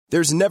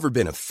There's never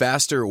been a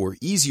faster or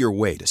easier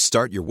way to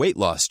start your weight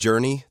loss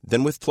journey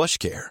than with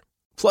PlushCare.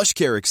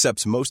 PlushCare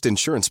accepts most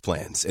insurance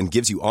plans and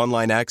gives you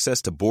online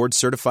access to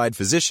board-certified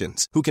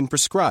physicians who can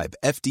prescribe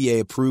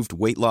FDA-approved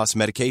weight loss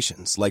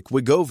medications like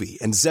Wegovy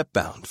and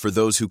Zepbound for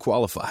those who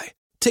qualify.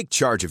 Take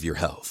charge of your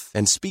health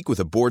and speak with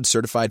a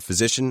board-certified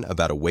physician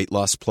about a weight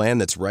loss plan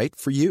that's right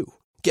for you.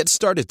 Get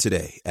started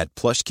today at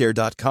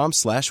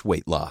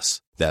plushcare.com/weight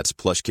loss. That's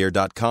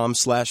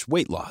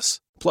plushcare.com/weight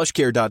loss.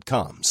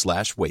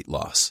 plushcare.com/weight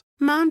loss.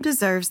 Mom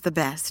deserves the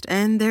best,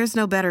 and there's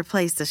no better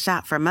place to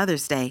shop for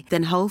Mother's Day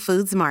than Whole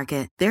Foods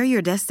Market. They're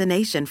your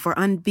destination for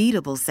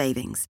unbeatable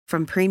savings,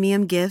 from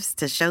premium gifts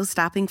to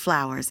show-stopping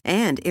flowers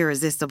and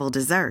irresistible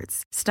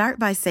desserts. Start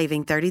by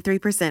saving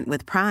 33%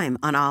 with Prime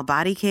on all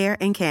body care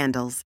and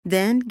candles.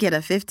 Then get a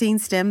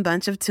 15-stem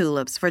bunch of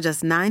tulips for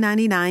just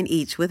 $9.99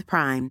 each with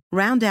Prime.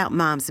 Round out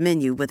Mom's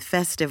menu with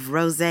festive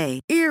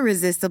rosé,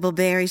 irresistible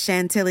berry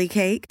chantilly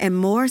cake, and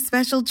more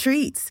special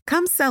treats.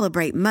 Come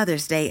celebrate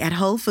Mother's Day at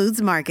Whole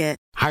Foods Market.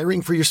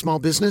 Hiring for your small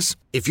business?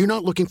 If you're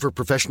not looking for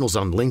professionals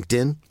on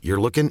LinkedIn, you're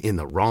looking in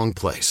the wrong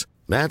place.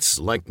 That's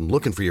like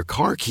looking for your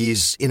car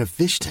keys in a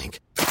fish tank.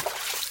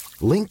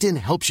 LinkedIn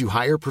helps you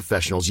hire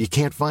professionals you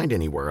can't find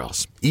anywhere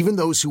else, even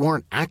those who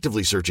aren't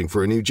actively searching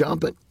for a new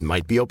job but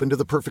might be open to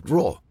the perfect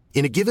role.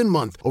 In a given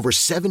month, over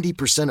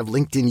 70% of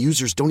LinkedIn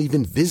users don't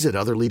even visit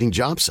other leading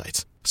job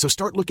sites. So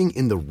start looking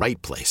in the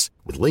right place.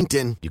 With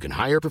LinkedIn, you can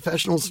hire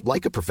professionals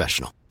like a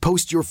professional.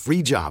 Post your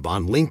free job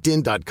on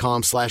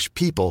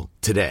linkedin.com/people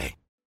today.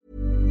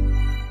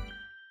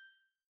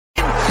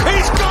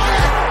 He's got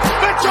it!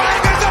 The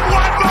Tigers have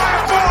won by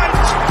a point!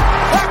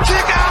 A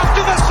kick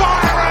after the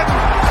siren!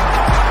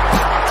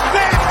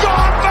 They've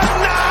gone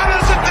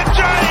bananas at the G!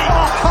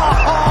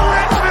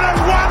 Redmond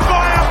have won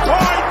by a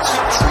point!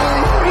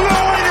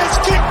 Lloyd has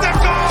kicked the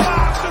goal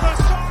after the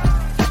siren!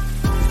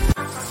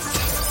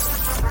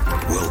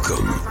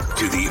 Welcome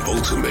to the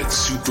ultimate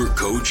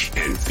SuperCoach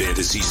and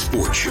Fantasy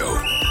Sports Show.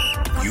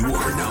 You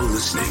are now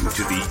listening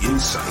to the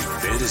Inside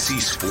Fantasy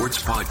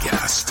Sports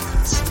Podcast.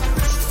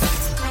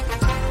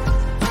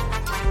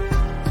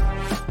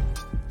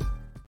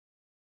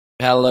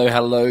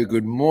 Hello,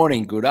 good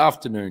morning, good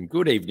afternoon,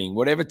 good evening,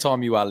 whatever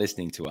time you are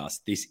listening to us.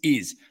 This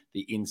is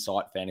the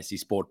Insight Fantasy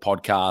Sport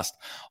Podcast.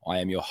 I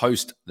am your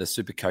host, the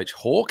SuperCoach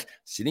Hawk,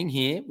 sitting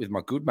here with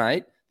my good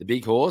mate, the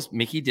big horse,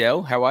 Mickey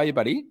Dell. How are you,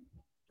 buddy?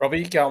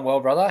 Robbie, going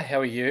well, brother.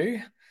 How are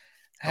you?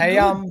 Hey,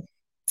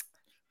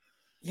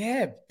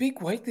 yeah,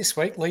 big week this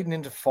week leading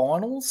into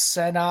finals,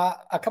 and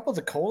a couple of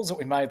the calls that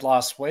we made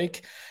last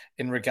week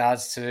in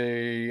regards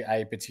to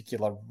a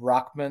particular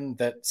ruckman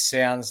that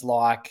sounds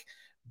like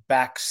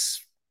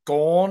back's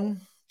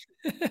gone,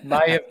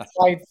 may have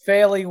played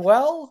fairly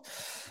well,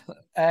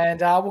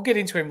 and we'll get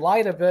into him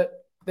later,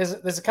 but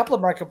there's a couple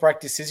of make or break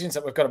decisions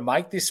that we've got to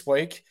make this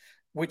week,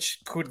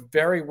 which could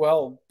very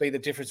well be the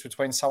difference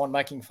between someone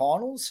making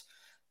finals,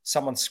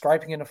 someone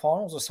scraping into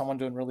finals, or someone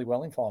doing really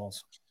well in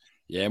finals.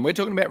 Yeah, and we're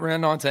talking about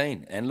round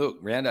 19. And look,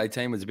 round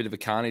 18 was a bit of a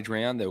carnage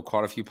round. There were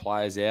quite a few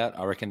players out.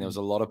 I reckon there was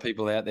a lot of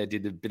people out there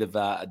did a bit of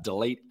a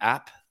delete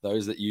app,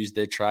 those that used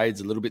their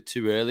trades a little bit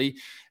too early.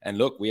 And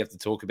look, we have to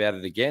talk about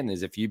it again.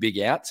 There's a few big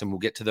outs, and we'll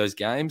get to those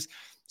games,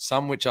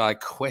 some which I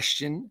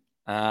question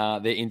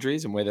their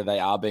injuries and whether they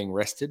are being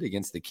rested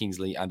against the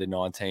Kingsley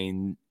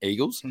under-19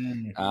 Eagles.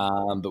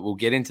 But we'll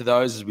get into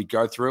those as we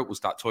go through it. We'll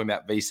start talking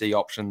about VC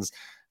options,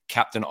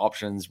 captain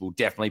options. We'll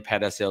definitely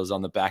pat ourselves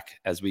on the back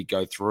as we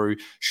go through.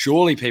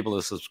 Surely people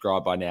are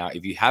subscribed by now.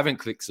 If you haven't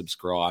clicked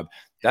subscribe,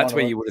 that's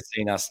where you would have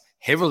seen us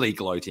heavily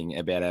gloating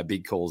about our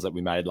big calls that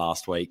we made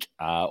last week,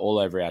 all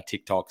over our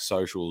TikTok,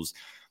 socials,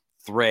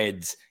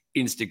 threads,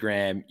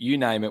 Instagram, you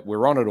name it.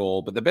 We're on it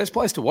all. But the best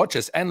place to watch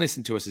us and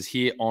listen to us is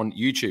here on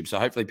YouTube. So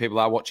hopefully people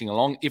are watching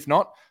along. If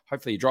not,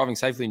 hopefully you're driving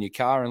safely in your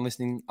car and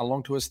listening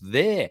along to us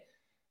there.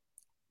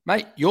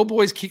 Mate, your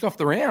boys kick off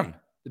the round,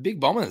 the big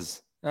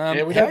Bombers.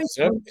 Yeah, we don't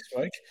deserve it this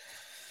week.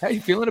 How are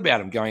you feeling about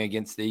them going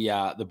against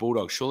the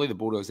Bulldogs? Surely the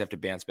Bulldogs have to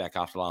bounce back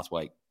after last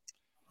week.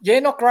 Yeah,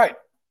 not great.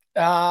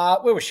 We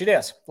were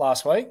shithouse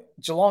last week.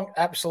 Geelong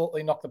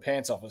absolutely knocked the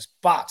pants off us.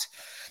 But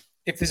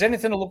if there's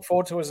anything to look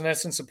forward to as an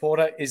Essendon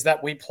supporter is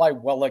that we play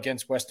well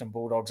against Western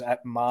Bulldogs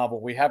at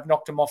Marvel. We have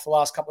knocked them off the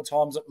last couple of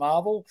times at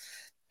Marvel.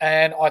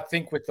 And I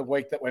think with the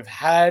week that we've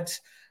had,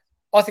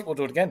 I think we'll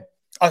do it again.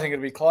 I think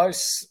it'll be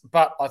close,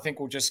 but I think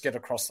we'll just get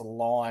across the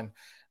line.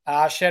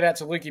 Shout out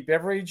to Lukey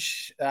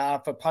Beveridge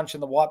for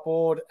punching the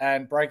whiteboard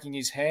and breaking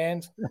his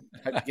hand.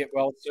 Hope you get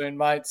well soon,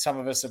 mate. Some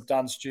of us have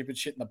done stupid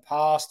shit in the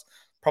past.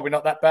 Probably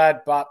not that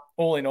bad, but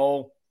all in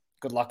all,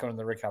 good luck on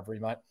the recovery,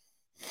 mate.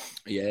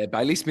 Yeah,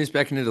 Bailey Smith's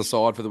back into the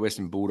side for the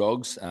Western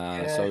Bulldogs.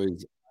 So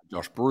is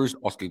Josh Bruce,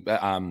 Oscar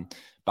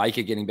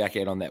Baker getting back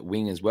out on that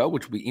wing as well,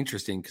 which will be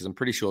interesting because I'm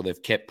pretty sure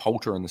they've kept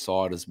Poulter on the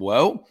side as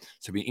well.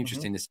 So it'll be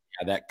interesting to see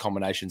how that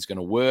combination is going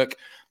to work.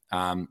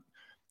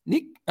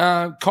 Nick,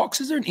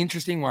 Cox is an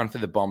interesting one for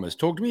the Bombers.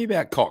 Talk to me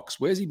about Cox.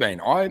 Where's he been?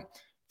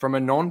 From a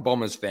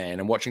non-Bombers fan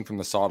and watching from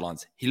the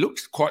sidelines, he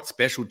looks quite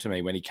special to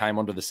me when he came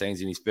onto the scenes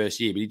in his first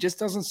year, but he just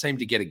doesn't seem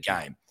to get a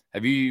game.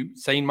 Have you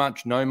seen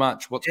much, know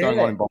much? What's going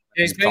on in Bombers?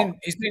 He's been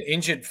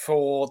injured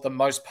for the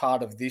most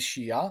part of this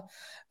year.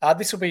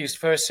 This will be his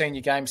first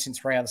senior game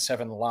since round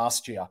 7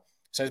 last year.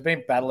 So he's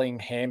been battling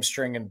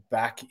hamstring and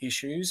back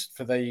issues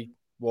for we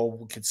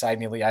could say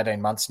nearly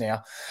 18 months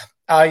now.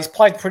 He's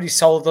played pretty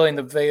solidly in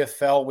the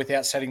VFL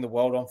without setting the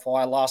world on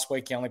fire. Last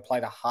week, he only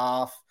played a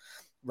half,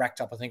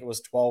 racked up, I think it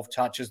was 12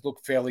 touches,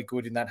 looked fairly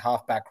good in that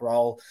halfback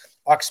role.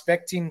 I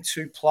expect him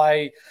to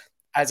play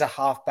as a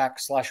halfback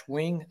 /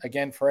 wing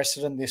again for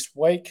Essendon this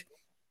week.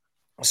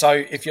 So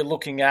if you're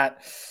looking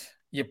at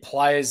your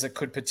players that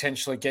could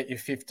potentially get you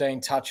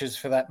 15 touches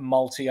for that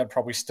multi, I'd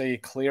probably steer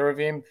clear of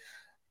him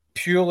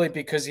purely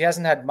because he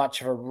hasn't had much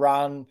of a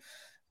run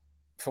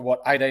for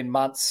 18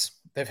 months.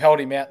 They've held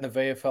him out in the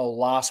VFL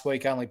last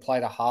week, only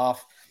played a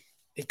half.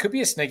 It could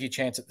be a sneaky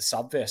chance at the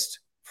subvest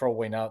for all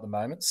we know at the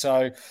moment.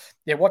 So,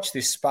 yeah, watch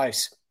this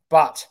space.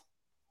 But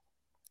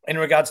in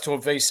regards to a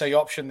VC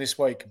option this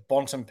week,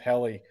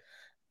 Bontempelli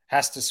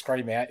has to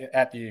scream out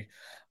at you.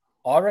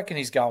 I reckon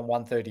he's going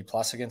 130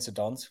 plus against the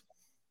Dons.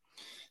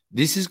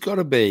 This has got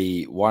to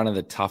be one of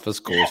the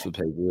toughest calls for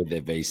people with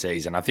their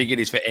VCs. And I think it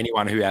is for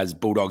anyone who has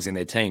Bulldogs in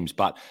their teams.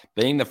 But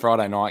being the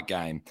Friday night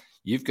game,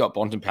 you've got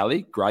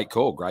Bontempelli, great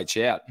call, great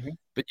shout. Mm-hmm.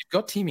 But you've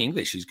got Tim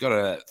English, who's got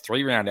a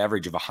 3-round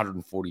average of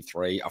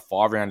 143, a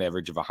 5-round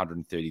average of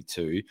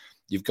 132.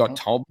 You've got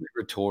Talbot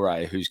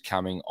Rattore, who's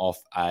coming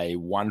off a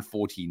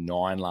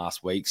 149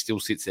 last week, still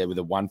sits there with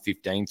a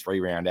 115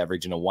 3-round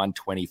average and a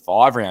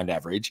 125-round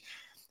average.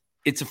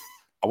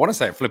 I want to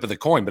say a flip of the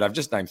coin, but I've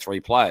just named 3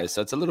 players.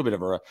 So it's a little bit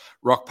of a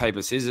rock,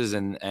 paper, scissors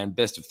and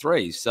best of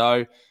 3.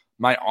 So,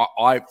 mate,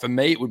 for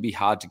me, it would be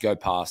hard to go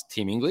past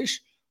Tim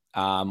English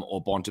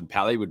or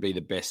Bontempelli would be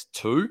the best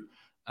 2.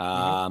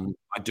 I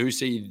do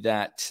see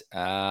that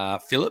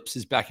Phillips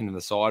is back into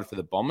the side for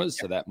the Bombers,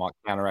 so that might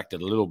counteract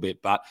it a little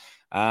bit. But,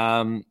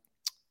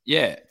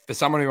 yeah, for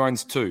someone who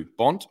owns 2,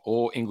 Bont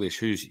or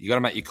English, you got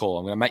to make your call.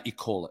 I'm going to make you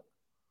call it.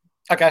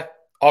 Okay,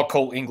 I'll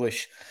call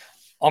English.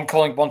 I'm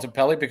calling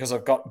Bontempelli because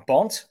I've got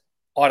Bont.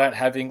 I don't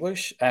have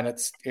English, and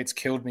it's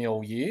killed me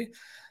all year.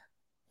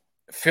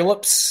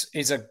 Phillips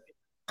is a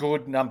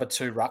good number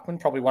 2 ruckman,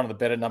 probably one of the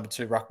better number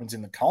 2 ruckmans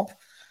in the comp.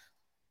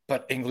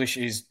 But English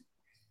is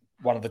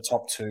one of the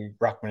top 2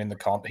 ruckmen in the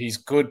comp. He's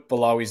good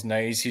below his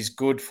knees. He's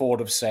good forward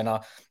of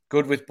centre,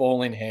 good with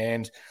ball in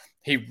hand.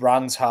 He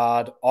runs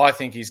hard. I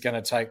think he's going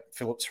to take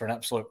Phillips for an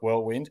absolute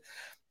whirlwind.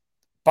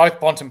 Both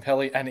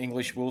Bontempelli and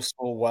English will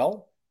score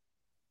well.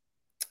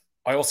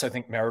 I also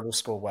think Merritt will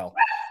score well.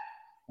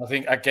 I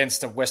think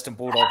against a Western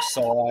Bulldogs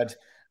side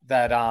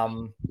that,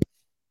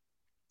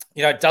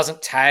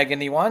 doesn't tag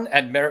anyone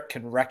and Merritt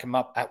can rack him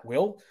up at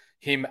will,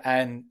 him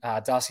and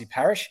Darcy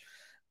Parish.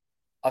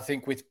 I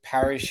think with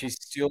Parish, he's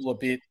still a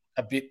bit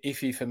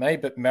iffy for me,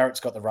 but Merritt's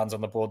got the runs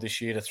on the board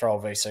this year to throw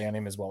a VC on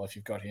him as well if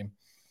you've got him.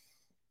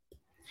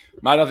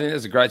 Mate, I think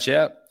that's a great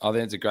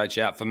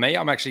shout. For me,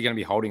 I'm actually going to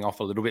be holding off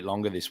a little bit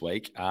longer this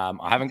week.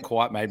 I haven't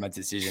quite made my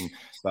decision,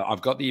 but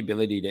I've got the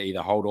ability to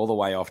either hold all the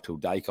way off till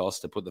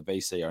Dacos to put the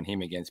VC on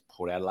him against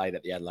Port Adelaide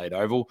at the Adelaide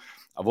Oval.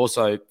 I've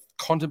also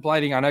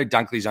contemplating, I know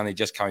Dunkley's only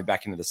just coming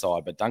back into the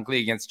side, but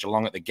Dunkley against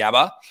Geelong at the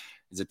Gabba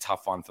is a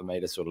tough one for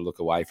me to sort of look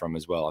away from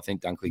as well. I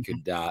think Dunkley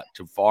could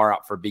to fire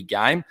up for a big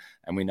game,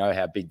 and we know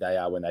how big they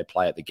are when they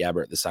play at the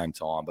Gabba at the same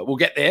time. But we'll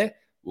get there.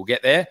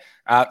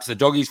 So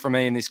doggies for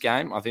me in this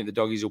game. I think the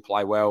doggies will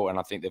play well, and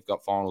I think they've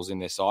got finals in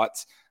their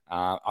sights.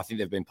 I think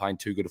they've been playing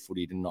too good a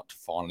footy to not to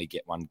finally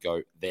get one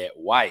go their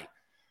way.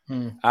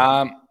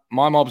 My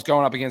mob's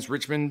going up against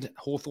Richmond.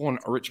 Hawthorn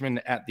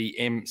Richmond at the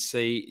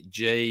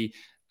MCG.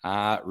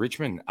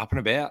 Richmond up and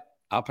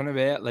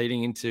about,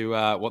 leading into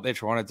what they're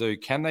trying to do.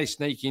 Can they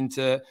sneak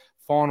into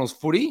finals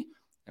footy?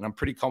 And I'm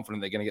pretty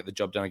confident they're going to get the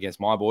job done against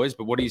my boys.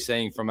 But what are you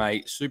seeing from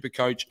a super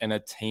coach and a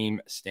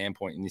team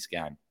standpoint in this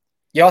game?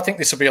 Yeah, I think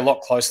this will be a lot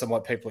closer than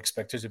what people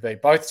expect it to be.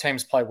 Both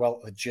teams play well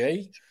at the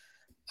G.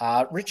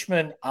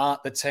 Richmond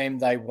aren't the team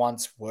they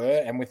once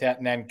were, and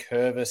without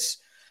Nankervis,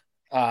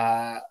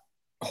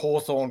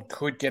 Hawthorn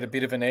could get a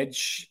bit of an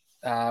edge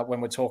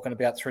when we're talking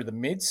about through the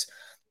mids.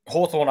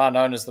 Hawthorn are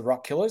known as the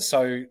ruck killers,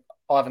 so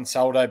Ivan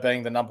Saldo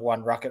being the number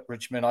 1 ruck at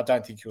Richmond, I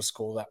don't think he'll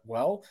score that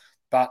well.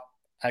 But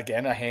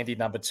again, a handy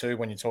number 2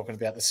 when you're talking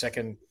about the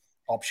second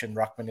option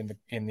ruckman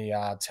in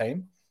the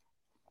team.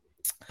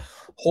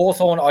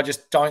 Hawthorn, I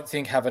just don't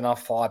think have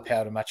enough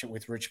firepower to match it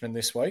with Richmond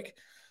this week.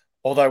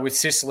 Although with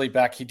Sicily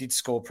back, he did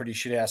score pretty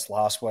shit-house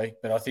last week,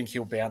 but I think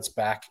he'll bounce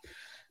back.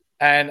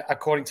 And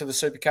according to the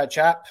SuperCoach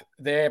app,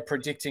 they're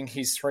predicting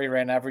his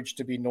 3-round average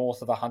to be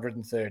north of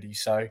 130.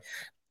 So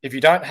if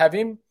you don't have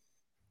him,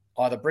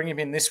 either bring him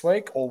in this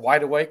week or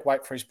wait a week,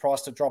 wait for his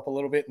price to drop a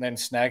little bit and then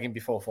snag him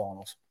before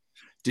finals.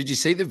 Did you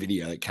see the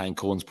video that Kane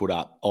Corns put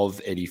up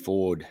of Eddie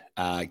Ford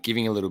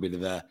giving a little bit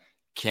of a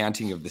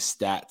counting of the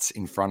stats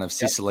in front of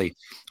Sicily? Yep.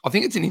 I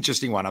think it's an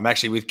interesting one. I'm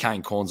actually with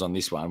Kane Corns on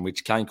this one,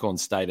 which Kane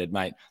Corns stated,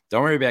 mate,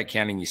 don't worry about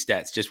counting your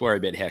stats. Just worry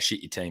about how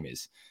shit your team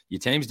is. Your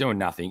team's doing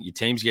nothing. Your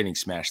team's getting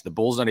smashed. The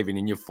ball's not even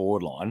in your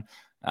forward line.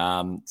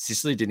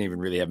 Sicily didn't even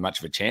really have much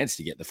of a chance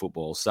to get the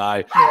football. So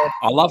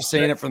I love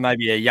seeing it from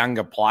maybe a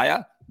younger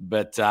player,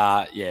 But,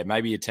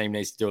 maybe your team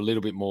needs to do a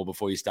little bit more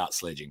before you start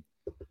sledging.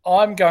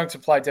 I'm going to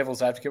play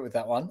devil's advocate with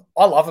that one.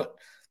 I love it.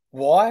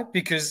 Why?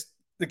 Because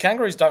the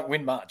Kangaroos don't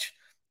win much.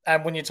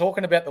 And when you're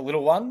talking about the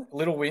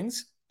little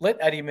wins,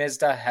 let Adi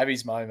Mesda have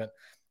his moment.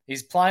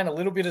 He's playing a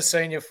little bit of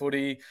senior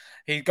footy.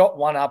 He got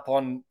one up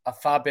on a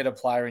far better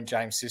player in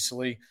James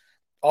Sicily.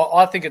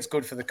 I think it's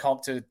good for the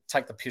comp to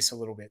take the piss a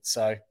little bit.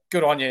 So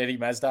good on you, Adi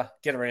Mesda.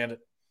 Get around it.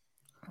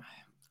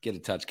 Get a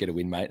touch, get a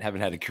win, mate.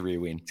 Haven't had a career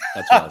win.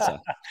 That's what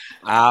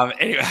I say.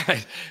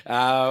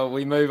 Anyway,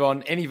 we move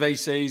on. Any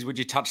VCs? Would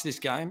you touch this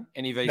game?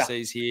 Any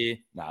VCs here?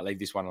 No, leave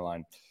this one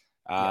alone.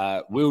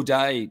 Will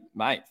Day,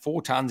 mate,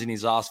 4 tons in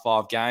his last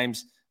 5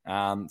 games.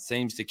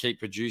 Seems to keep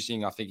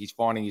producing. I think he's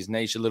finding his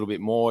niche a little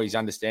bit more. He's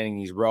understanding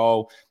his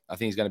role. I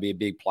think he's going to be a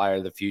big player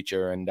of the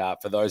future. And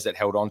for those that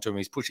held on to him,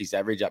 he's pushed his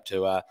average up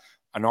to a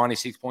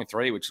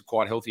 96.3, which is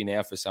quite healthy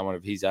now for someone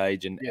of his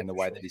age and the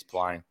way that he's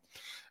playing.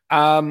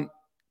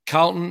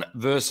 Carlton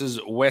versus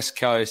West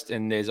Coast,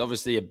 and there's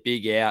obviously a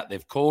big out.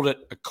 They've called it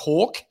a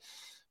cork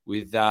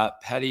with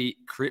Paddy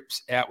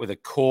Cripps out with a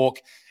cork,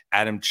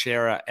 Adam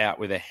Chera out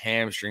with a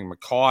hamstring,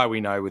 Mackay,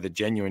 we know, with a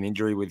genuine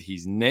injury with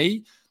his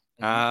knee.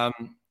 Little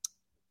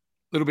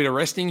bit of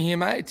resting here,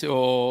 mate,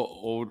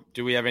 or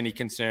do we have any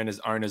concern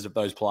as owners of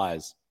those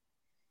players?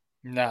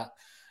 Nah,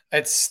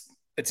 it's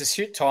a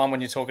shit time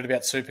when you're talking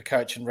about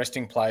SuperCoach and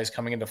resting players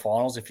coming into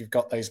finals if you've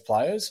got these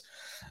players.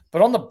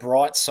 But on the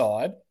bright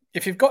side,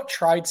 if you've got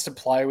trades to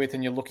play with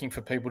and you're looking for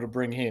people to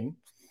bring in,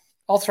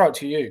 I'll throw it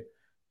to you.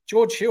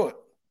 George Hewitt,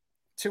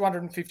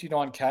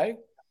 259K.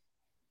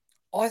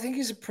 I think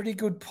he's a pretty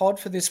good pod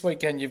for this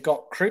weekend. You've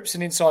got Cripps,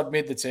 an inside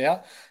mid that's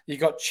out.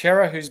 You've got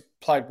Chera, who's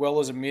played well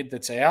as a mid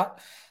that's out.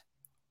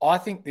 I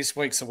think this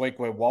week's the week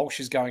where Walsh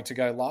is going to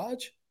go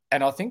large.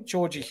 And I think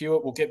Georgie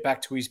Hewitt will get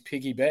back to his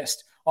piggy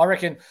best. I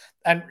reckon,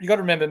 and you got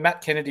to remember, Matt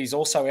Kennedy's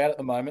also out at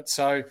the moment.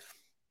 So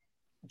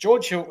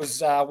George Hewitt was,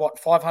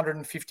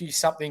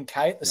 550-something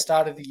K at the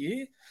start of the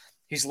year.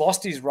 He's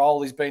lost his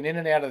role. He's been in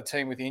and out of the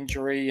team with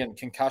injury and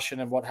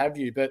concussion and what have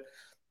you. But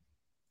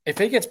if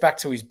he gets back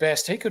to his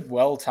best, he could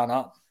well ton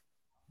up.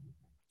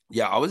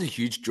 Yeah, I was a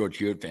huge George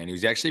Hewitt fan. He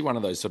was actually one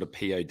of those sort of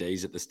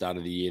PODs at the start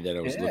of the year that I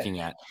was looking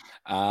at.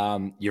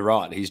 You're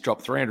right. He's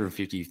dropped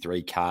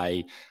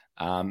 353K.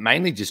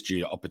 Mainly just due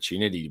to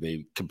opportunity, to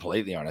be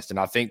completely honest. And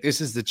I think this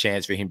is the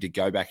chance for him to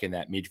go back in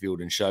that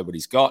midfield and show what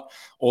he's got.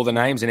 All the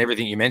names and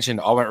everything you mentioned,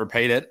 I won't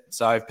repeat it.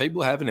 So if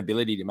people have an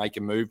ability to make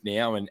a move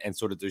now and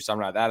sort of do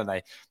something like that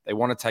and they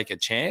want to take a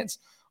chance,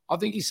 I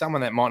think he's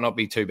someone that might not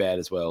be too bad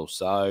as well.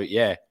 So,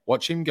 yeah,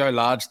 watch him go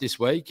large this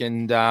week.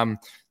 And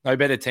no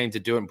better team to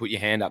do it and put your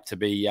hand up to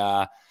be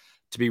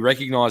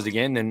recognised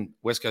again than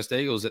West Coast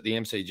Eagles at the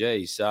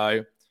MCG.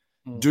 So,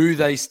 do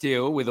they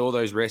still, with all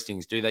those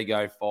restings, do they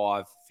go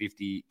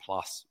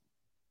 550-plus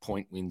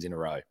point wins in a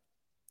row?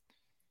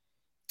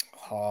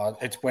 Oh,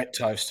 it's wet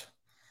toast.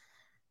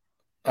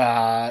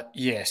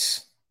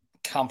 Yes,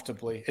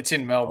 comfortably. It's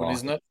in Melbourne,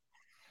 isn't it?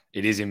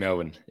 It is in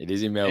Melbourne. It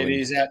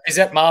is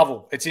at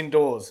Marvel. It's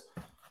indoors.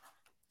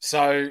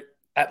 So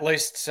at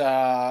least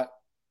the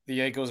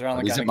Eagles are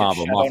only going to get shut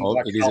on.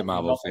 It is at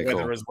Marvel.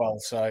 Weather as well.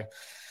 So,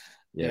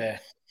 yeah.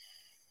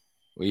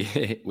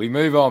 We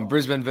move on.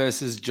 Brisbane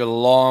versus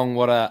Geelong.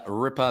 What a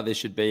ripper this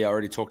should be. I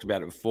already talked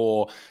about it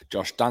before.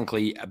 Josh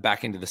Dunkley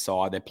back into the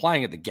side. They're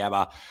playing at the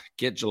Gabba.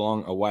 Get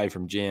Geelong away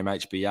from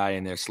GMHBA,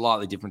 and they're a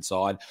slightly different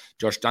side.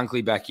 Josh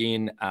Dunkley back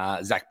in.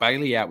 Zach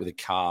Bailey out with a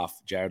calf.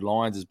 Jared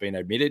Lyons has been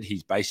omitted.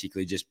 He's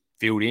basically just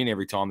filled in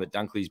every time that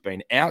Dunkley's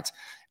been out.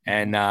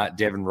 And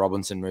Devon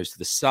Robinson moves to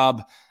the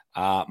sub.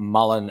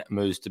 Mullen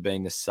moves to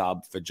being the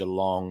sub for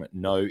Geelong.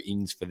 No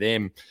ins for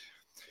them.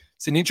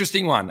 It's an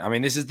interesting one. I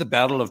mean, this is the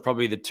battle of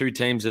probably the two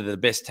teams that are the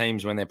best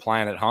teams when they're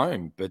playing at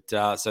home.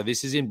 But so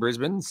this is in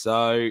Brisbane.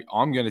 So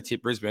I'm going to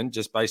tip Brisbane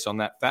just based on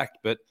that fact.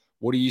 But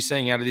what are you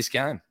seeing out of this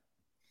game?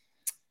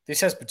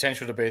 This has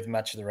potential to be the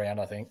match of the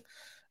round, I think.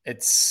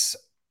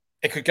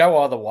 It could go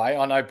either way.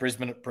 I know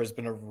Brisbane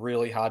are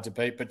really hard to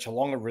beat, but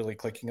Geelong are really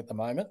clicking at the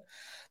moment.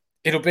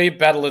 It'll be a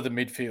battle of the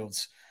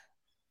midfields.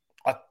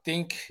 I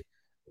think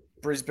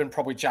Brisbane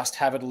probably just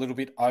have it a little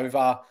bit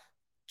over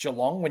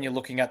Geelong when you're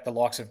looking at the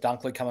likes of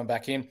Dunkley coming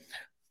back in.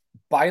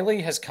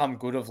 Bailey has come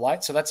good of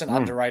late, so that's an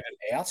underrated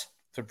out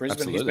for Brisbane.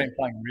 Absolutely. He's been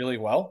playing really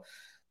well.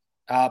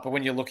 But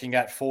when you're looking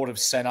at Ford of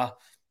centre,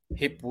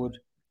 Hipwood,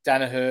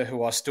 Danaher,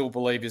 who I still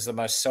believe is the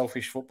most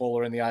selfish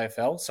footballer in the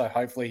AFL, so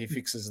hopefully he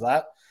fixes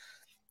that.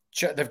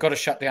 They've got to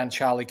shut down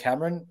Charlie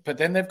Cameron, but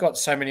then they've got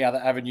so many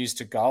other avenues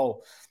to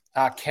goal.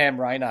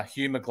 Cam Rayner,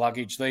 Hugh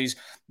McGluggage, these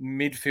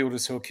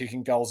midfielders who are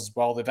kicking goals as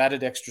well. They've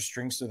added extra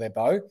strings to their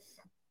bow.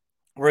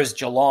 Whereas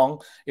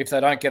Geelong, if they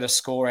don't get a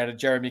score out of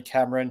Jeremy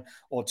Cameron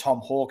or Tom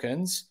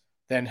Hawkins,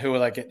 then who are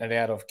they getting it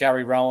out of?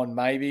 Gary Rowan,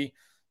 maybe.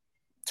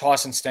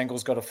 Tyson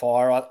Stengel's got a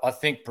fire. I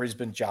think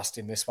Brisbane just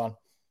in this one.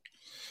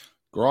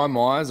 Graham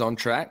Myers on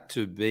track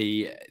to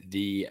be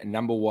the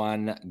number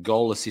one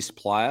goal assist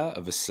player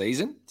of a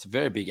season. It's a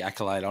very big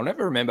accolade. I'll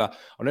never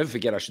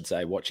forget, I should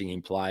say, watching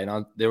him play.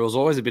 And there was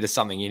always a bit of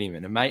something in him.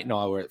 And a mate and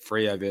I were at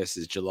Freo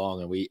versus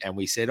Geelong, and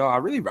we said, I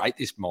really rate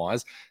this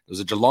Myers. There was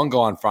a Geelong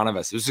guy in front of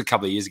us. This was a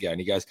couple of years ago. And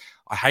he goes,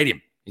 I hate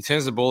him. He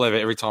turns the ball over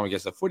every time he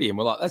gets the footy. And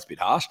we're like, that's a bit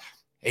harsh.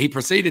 He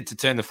proceeded to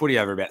turn the footy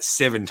over about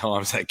 7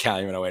 times that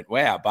game. And I went,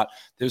 wow. But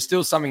there was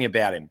still something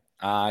about him.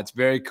 It's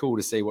very cool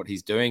to see what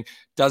he's doing.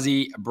 Does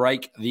he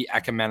break the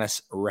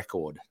Ackermanis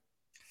record?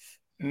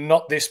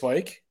 Not this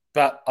week,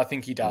 but I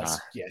think he does,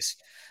 yes.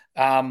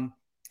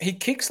 He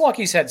kicks like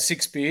he's had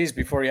 6 beers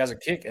before he has a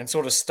kick and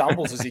sort of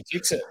stumbles as he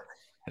kicks it.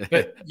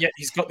 But yet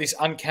he's got this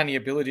uncanny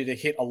ability to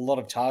hit a lot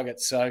of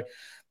targets. So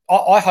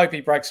I hope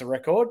he breaks a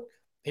record.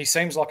 He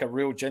seems like a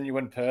real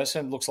genuine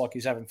person. Looks like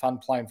he's having fun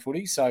playing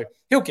footy. So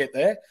he'll get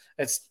there.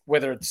 It's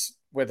whether it's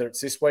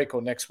this week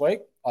or next week,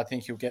 I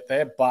think he'll get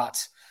there.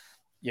 But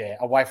yeah,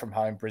 away from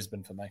home,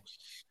 Brisbane for me.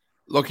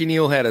 Lachie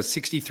Neale had a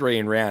 63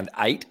 in round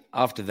 8.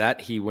 After that,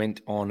 he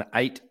went on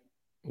 8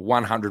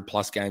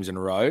 100-plus games in a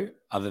row,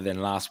 other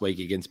than last week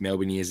against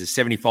Melbourne. He has a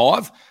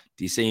 75.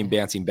 Do you see him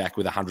bouncing back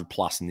with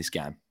 100-plus in this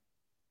game?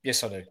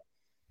 Yes, I do.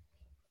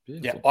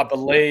 Beautiful. Yeah, I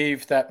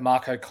believe that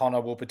Mark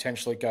O'Connor will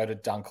potentially go to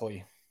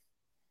Dunkley.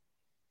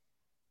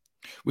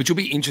 Which will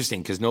be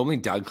interesting because normally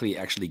Dunkley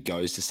actually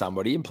goes to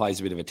somebody and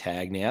plays a bit of a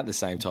tag now at the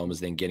same time as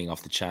then getting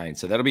off the chain.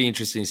 So that'll be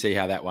interesting to see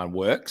how that one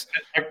works.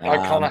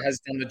 O'Connor has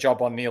done the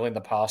job on Neale in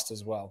the past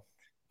as well.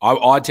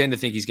 I tend to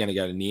think he's going to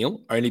go to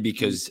Neale only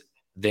because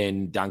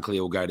then Dunkley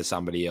will go to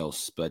somebody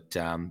else. But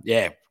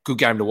yeah, good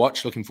game to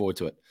watch. Looking forward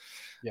to it.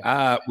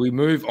 Yeah. We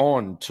move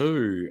on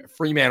to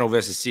Fremantle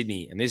versus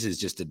Sydney, and this is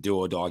just a do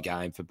or die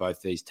game for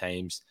both these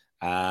teams.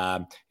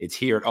 It's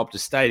here at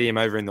Optus Stadium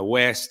over in the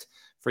West.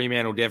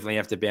 Fremantle definitely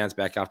have to bounce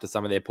back after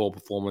some of their poor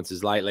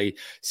performances lately.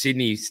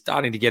 Sydney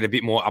starting to get a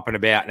bit more up and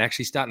about and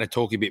actually starting to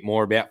talk a bit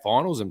more about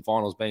finals and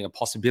finals being a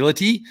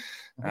possibility.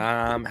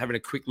 Having a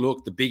quick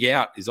look, the big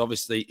out is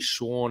obviously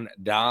Sean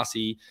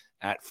Darcy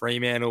at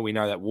Fremantle. We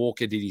know that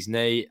Walker did his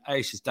knee.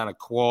 Ace has done a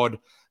quad.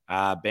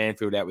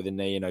 Banfield out with a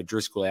knee and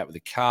O'Driscoll out with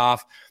a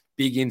calf.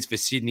 Big ins for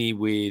Sydney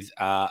with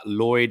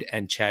Lloyd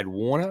and Chad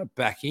Warner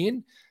back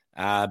in.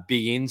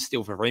 Big ins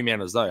still for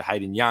Fremantle as though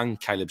Hayden Young,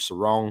 Caleb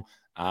Sarong.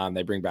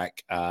 They bring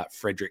back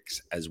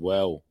Fredericks as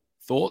well.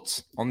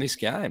 Thoughts on this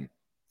game?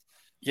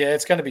 Yeah,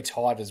 it's going to be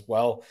tight as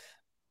well.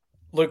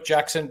 Luke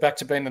Jackson back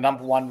to being the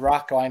number one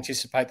ruck. I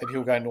anticipate that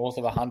he'll go north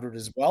of 100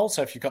 as well.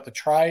 So if you've got the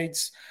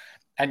trades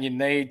and you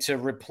need to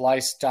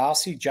replace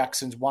Darcy,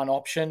 Jackson's one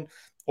option,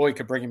 or you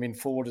could bring him in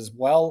forward as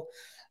well.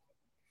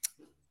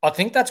 I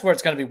think that's where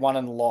it's going to be won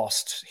and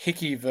lost.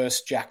 Hickey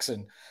versus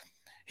Jackson.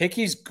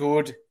 Hickey's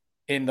good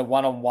in the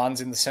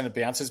one-on-ones in the centre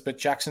bounces, but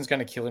Jackson's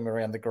going to kill him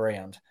around the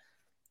ground.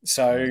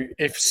 So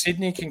if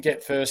Sydney can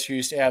get first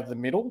use out of the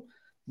middle,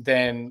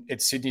 then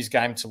it's Sydney's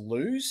game to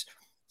lose.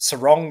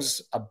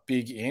 Sarong's a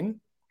big in.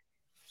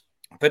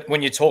 But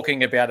when you're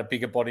talking about a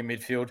bigger body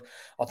midfield,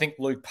 I think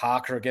Luke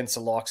Parker against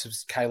the likes of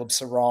Caleb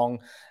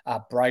Sarong,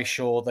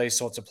 Brayshaw, these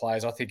sorts of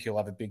players, I think he'll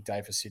have a big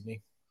day for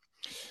Sydney.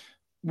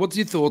 What's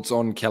your thoughts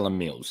on Callum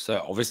Mills?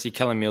 So obviously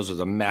Callum Mills was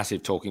a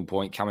massive talking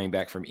point coming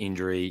back from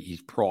injury. His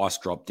price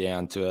dropped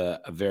down to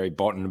a very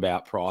bottom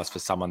about price for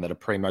someone that a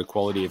primo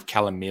quality of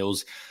Callum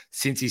Mills.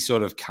 Since he's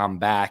sort of come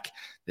back,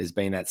 there's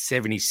been that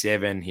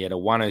 77. He had a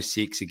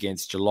 106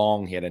 against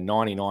Geelong. He had a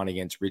 99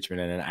 against Richmond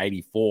and an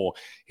 84.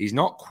 He's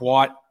not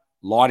quite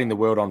lighting the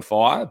world on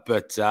fire,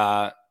 but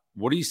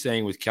what are you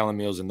seeing with Callum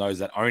Mills and those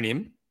that own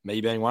him,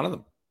 me being one of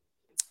them?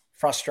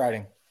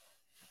 Frustrating.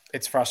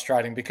 It's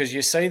frustrating because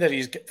you see that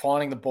he's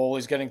finding the ball,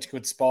 he's getting to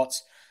good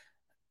spots,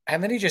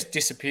 and then he just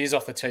disappears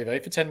off the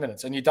TV for 10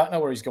 minutes and you don't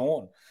know where he's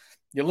gone.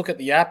 You look at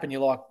the app and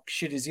you're like,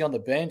 shit, is he on the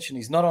bench? And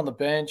he's not on the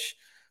bench.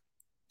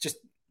 Just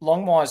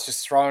Longmire's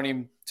just thrown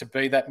him to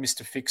be that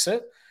Mr.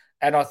 Fix-It.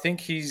 And I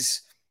think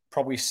he's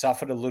probably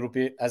suffered a little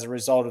bit as a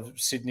result of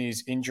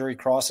Sydney's injury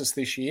crisis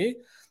this year.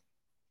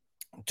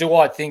 Do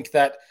I think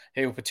that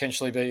he will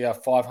potentially be a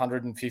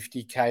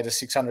 550K to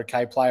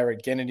 600K player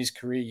again in his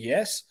career?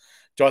 Yes.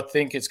 Do I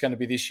think it's going to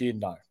be this year?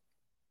 No.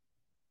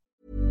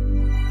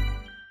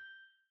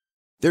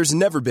 There's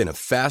never been a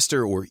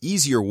faster or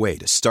easier way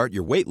to start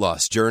your weight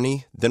loss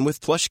journey than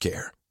with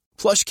PlushCare.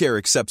 PlushCare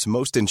accepts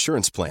most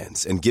insurance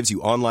plans and gives you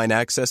online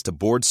access to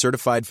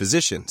board-certified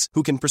physicians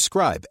who can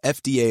prescribe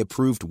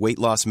FDA-approved weight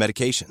loss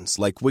medications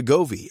like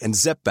Wegovy and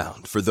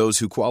Zepbound for those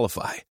who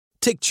qualify.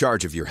 Take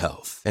charge of your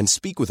health and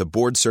speak with a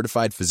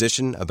board-certified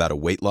physician about a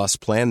weight loss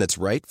plan that's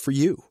right for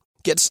you.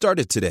 Get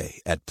started today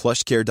at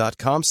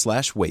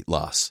plushcare.com/weight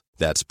loss.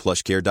 That's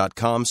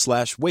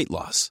plushcare.com/weight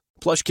loss.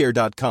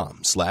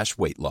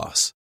 plushcare.com/weight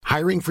loss.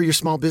 Hiring for your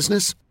small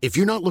business? If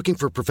you're not looking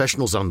for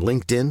professionals on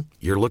LinkedIn,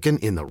 you're looking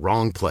in the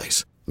wrong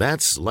place.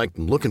 That's like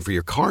looking for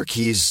your car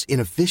keys in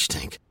a fish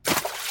tank.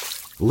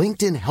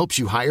 LinkedIn helps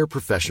you hire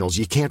professionals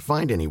you can't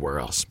find anywhere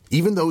else,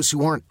 even those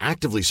who aren't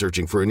actively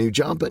searching for a new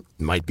job but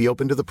might be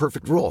open to the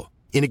perfect role.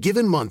 In a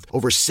given month,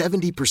 over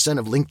 70%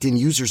 of LinkedIn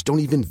users don't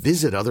even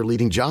visit other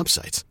leading job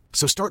sites.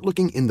 So start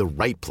looking in the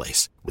right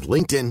place. With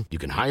LinkedIn, you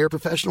can hire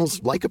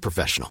professionals like a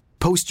professional.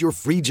 Post your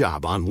free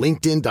job on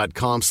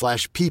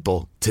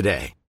linkedin.com/people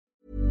today.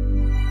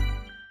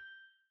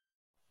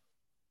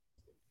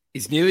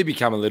 He's nearly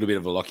become a little bit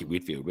of a Lockie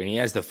Whitfield. When he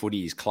has the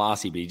footy, he's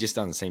classy, but he just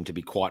doesn't seem to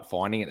be quite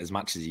finding it as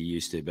much as he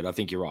used to. But I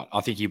think you're right. I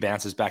think he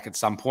bounces back at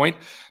some point.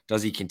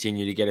 Does he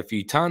continue to get a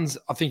few tons?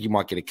 I think he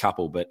might get a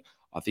couple, but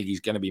I think he's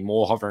going to be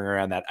more hovering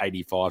around that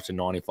 85 to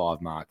 95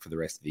 mark for the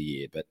rest of the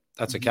year. But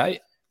that's okay.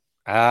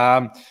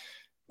 Game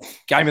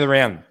of the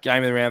round.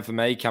 Game of the round for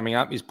me coming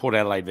up is Port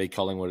Adelaide v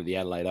Collingwood at the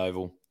Adelaide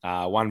Oval.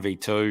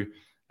 1v2.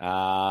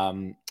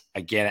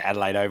 Again, at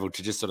Adelaide Oval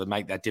to just sort of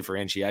make that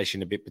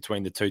differentiation a bit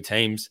between the two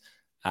teams.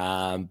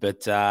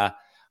 But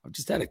I've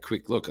just had a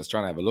quick look. I was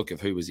trying to have a look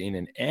of who was in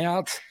and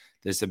out.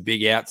 There's some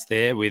big outs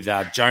there with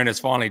Jonas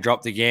finally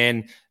dropped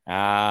again.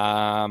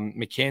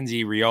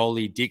 McKenzie,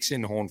 Rioli,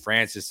 Dixon,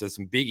 Horn-Francis. So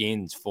some big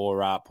ins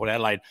for Port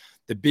Adelaide.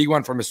 The big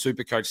one from a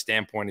SuperCoach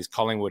standpoint is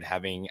Collingwood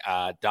having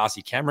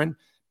Darcy Cameron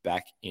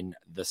back in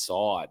the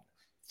side.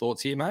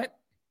 Thoughts here, mate?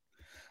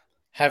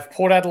 Have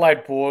Port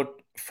Adelaide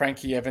brought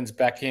Frankie Evans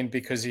back in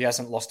because he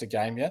hasn't lost a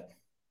game yet?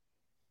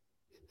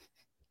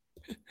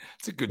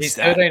 It's a good he's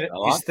stat. 13,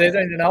 he's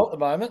 13-0 at the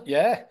moment,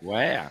 yeah.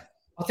 Wow.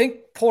 I think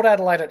Port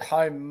Adelaide at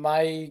home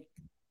may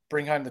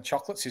bring home the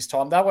chocolates this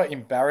time. They were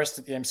embarrassed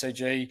at the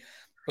MCG.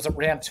 Was it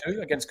round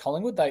 2 against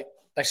Collingwood? They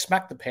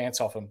smacked the pants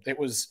off them. It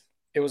was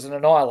an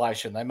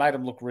annihilation. They made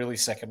them look really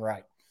second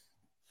rate.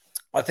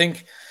 I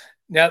think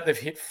now that they've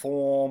hit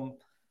form,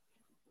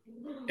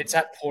 it's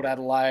at Port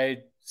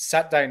Adelaide,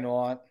 Saturday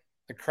night.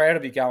 The crowd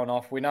will be going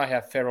off. We know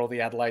how feral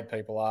the Adelaide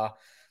people are.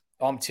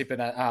 I'm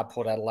tipping at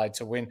Port Adelaide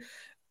to win.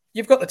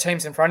 You've got the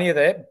teams in front of you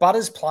there.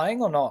 Butter's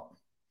playing or not?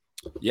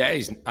 Yeah,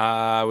 he's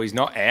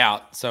not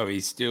out, so he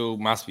still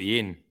must be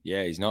in.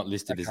 Yeah, he's not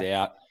listed as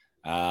out.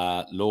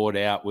 Lord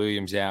out,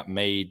 Williams out,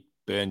 Mead,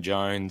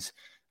 Burn-Jones,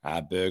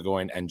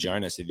 Burgoyne, and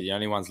Jonas are the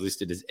only ones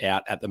listed as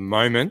out at the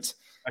moment.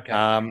 Okay.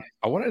 I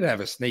wanted to have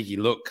a sneaky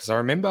look because I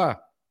remember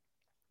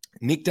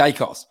Nick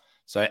Dacos.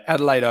 So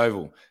Adelaide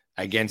Oval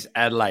against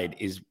Adelaide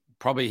is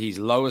probably his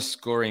lowest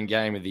scoring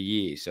game of the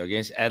year. So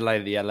against Adelaide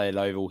at the Adelaide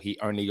Oval, he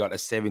only got a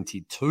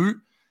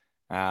 72.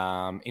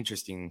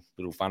 Interesting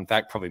little fun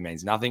fact, probably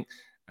means nothing.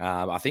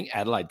 I think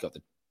Adelaide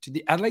did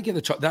the Adelaide get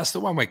the that's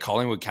the one where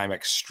Collingwood came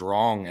back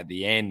strong at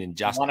the end and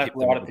just tipped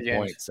them at the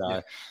point. So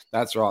yeah.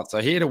 That's right.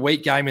 So he had a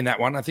weak game in that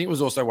one. I think it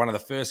was also one of the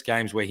first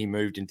games where he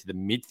moved into the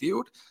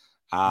midfield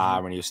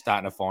when he was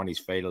starting to find his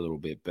feet a little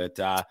bit. But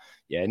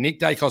yeah, Nick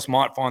Dacos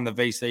might find the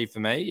VC for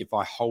me if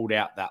I hold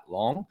out that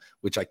long,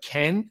 which I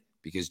can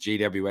because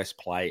GWS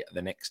play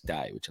the next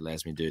day, which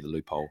allows me to do the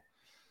loophole.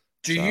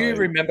 Do you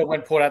remember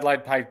when Port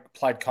Adelaide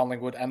played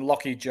Collingwood and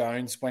Lockie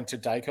Jones went to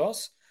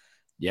Dacos?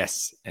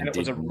 Yes. And it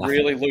was a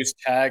really loose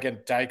tag and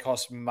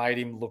Dacos made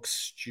him look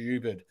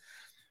stupid.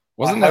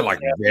 Wasn't that like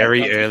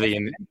very early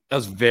in – that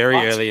was very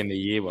early in the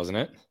year, wasn't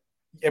it?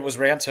 It was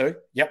round 2.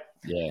 Yep.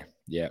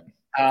 Yeah.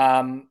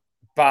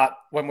 But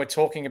when we're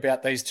talking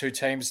about these two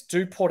teams,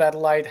 do Port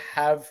Adelaide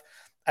have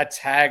a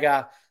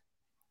tagger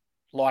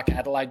like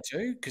Adelaide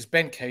do? Because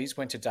Ben Keys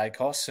went to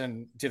Dacos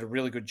and did a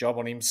really good job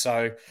on him.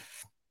 So –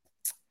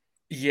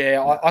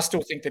 yeah, I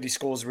still think that he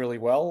scores really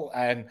well.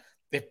 And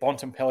if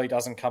Bontempelli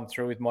doesn't come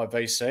through with my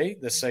VC,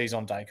 the C's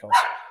on Dacos.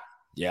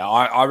 Yeah,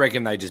 I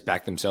reckon they just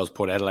back themselves,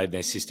 Port Adelaide, in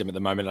their system at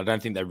the moment. I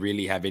don't think they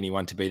really have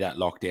anyone to be that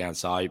lockdown.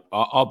 So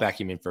I'll back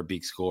him in for a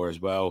big score as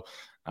well.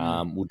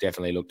 We'll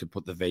definitely look to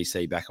put the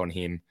VC back on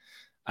him.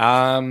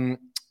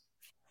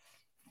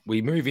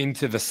 We move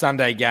into the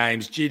Sunday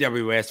games,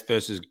 GWS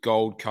versus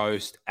Gold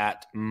Coast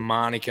at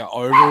Manuka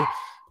Oval.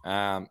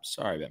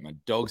 Sorry about my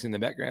dogs in the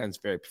background. It's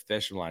very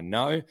professional, I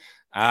know.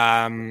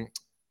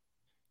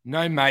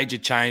 No major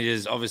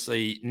changes.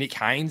 Obviously, Nick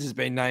Haynes has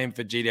been named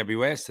for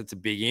GWS. That's a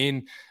big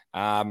in.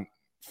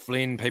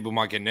 Flynn, people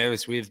might get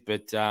nervous with,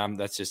 but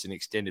that's just an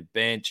extended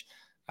bench.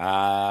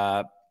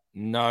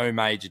 No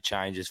major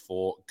changes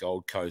for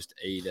Gold Coast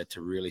either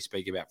to really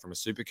speak about from a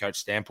SuperCoach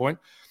standpoint.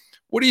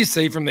 What do you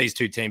see from these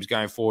two teams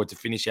going forward to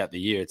finish out the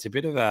year? It's a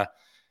bit of a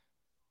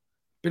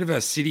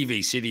city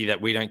v city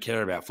that we don't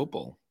care about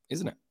football,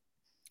 isn't it?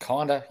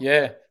 Kinda,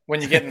 yeah. When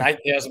you're getting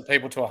 8,000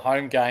 people to a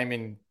home game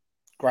in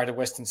Greater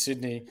Western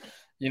Sydney,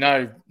 you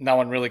know no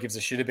one really gives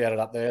a shit about it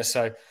up there.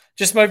 So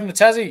just move them to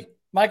Tassie,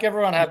 make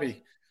everyone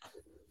happy.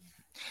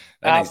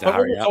 That needs to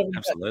hurry up,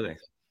 absolutely.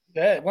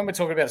 When we're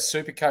talking about a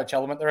SuperCoach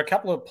element, there are a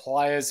couple of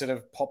players that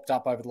have popped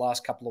up over the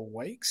last couple of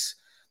weeks.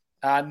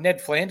 Ned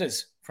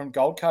Flanders from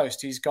Gold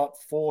Coast, he's got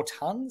 3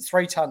 tons,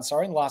 in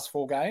the last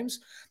 4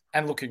 games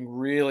and looking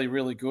really,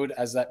 really good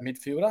as that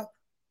midfielder.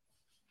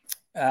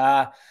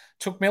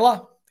 Took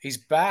Miller, he's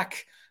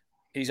back.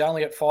 He's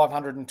only at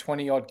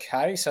 520 odd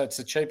K, so it's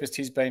the cheapest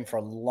he's been for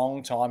a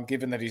long time,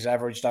 given that he's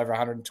averaged over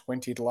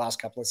 120 the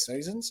last couple of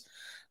seasons.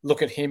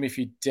 Look at him if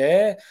you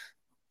dare.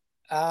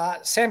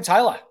 Sam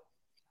Taylor,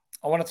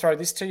 I want to throw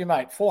this to you,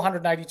 mate.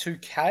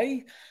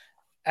 482K.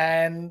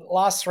 And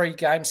last 3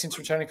 games since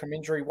returning from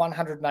injury,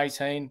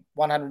 118,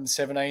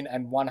 117,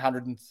 and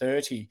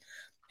 130.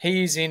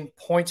 He is in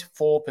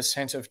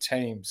 0.4% of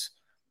teams.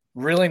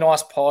 Really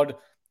nice pod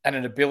and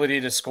an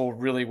ability to score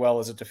really well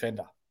as a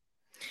defender.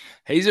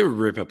 He's a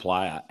ripper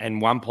player,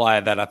 and one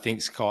player that I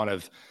think's kind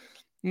of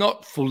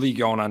not fully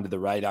gone under the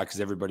radar because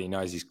everybody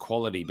knows his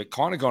quality, but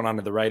kind of gone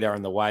under the radar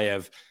in the way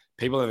of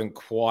people haven't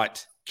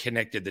quite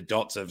connected the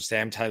dots of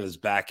Sam Taylor's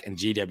back and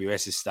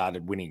GWS has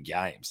started winning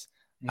games.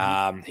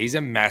 He's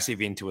a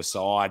massive into a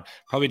side,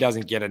 probably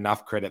doesn't get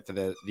enough credit for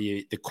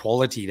the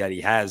quality that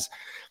he has.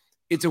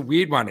 It's a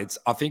weird one.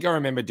 I think I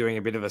remember doing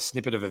a bit of a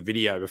snippet of a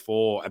video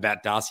before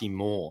about Darcy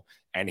Moore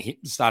and him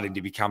starting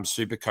to become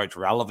SuperCoach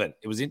relevant.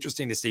 It was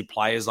interesting to see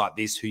players like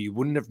this who you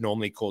wouldn't have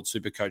normally called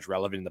SuperCoach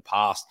relevant in the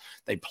past.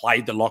 They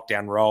played the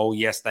lockdown role.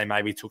 Yes, they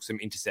maybe took some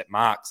intercept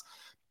marks,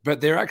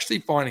 but they're actually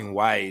finding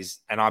ways,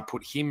 and I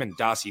put him and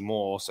Darcy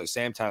Moore, so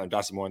Sam Taylor and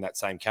Darcy Moore in that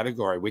same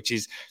category, which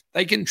is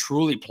they can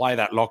truly play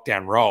that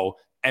lockdown role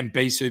and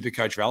be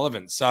SuperCoach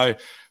relevant. So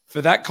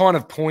for that kind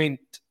of point,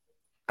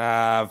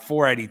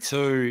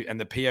 482 and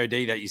the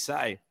POD that you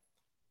say,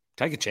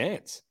 take a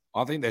chance.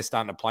 I think they're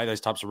starting to play those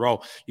types of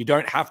role. You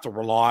don't have to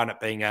rely on it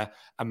being a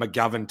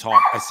McGovern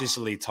type, a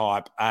Sicily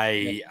type,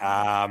 a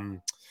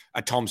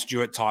Tom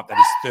Stewart type that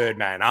is third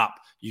man up.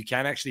 You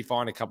can actually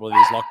find a couple of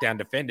these lockdown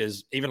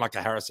defenders, even like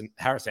a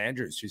Harris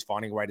Andrews, who's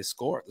finding a way to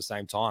score at the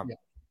same time.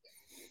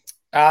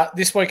 Yeah.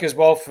 This week as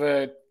well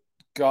for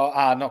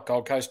not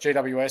Gold Coast,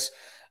 GWS.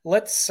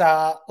 Let's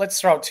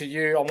throw it to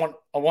you.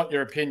 I want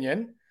your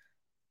opinion.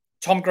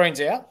 Tom Green's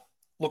out,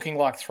 looking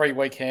like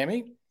 3-week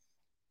hammy.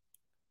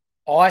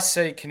 I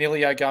see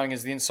Canelio going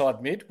as the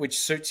inside mid, which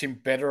suits him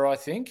better, I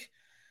think.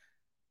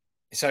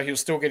 So he'll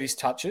still get his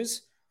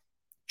touches.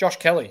 Josh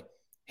Kelly,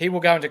 he will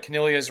go into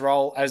Canelio's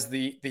role as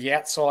the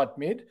outside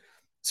mid.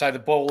 So the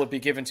ball will be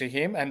given to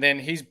him. And then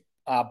his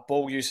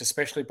ball use,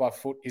 especially by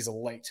foot, is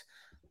elite.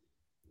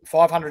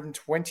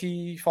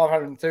 520,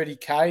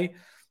 530K,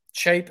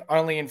 cheap,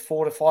 only in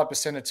 4 to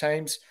 5% of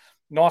teams.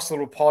 Nice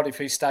little pod if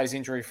he stays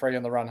injury-free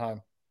on the run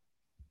home.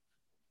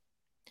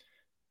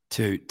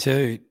 Toot.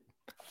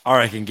 I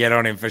reckon get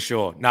on him for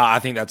sure. No, I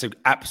think that's an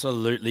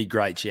absolutely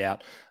great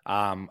shout,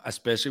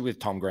 especially with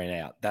Tom Green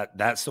out.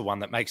 That's the one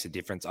that makes a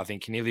difference. I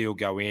think Canelio will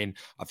go in.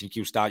 I think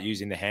he'll start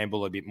using the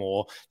handball a bit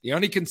more. The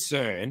only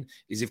concern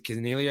is if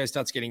Canelio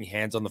starts getting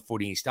hands on the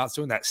footy, he starts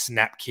doing that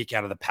snap kick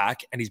out of the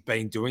pack, and he's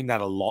been doing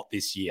that a lot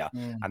this year.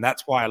 And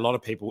that's why a lot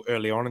of people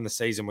early on in the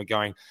season were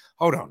going,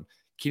 hold on,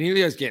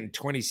 Canelio's getting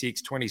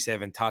 26,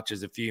 27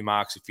 touches, a few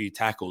marks, a few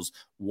tackles.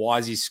 Why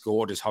is his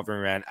score just hovering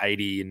around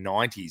 80 and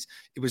 90s?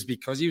 It was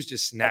because he was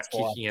just snap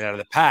kicking it out of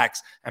the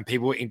packs and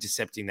people were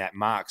intercepting that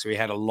mark. So he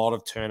had a lot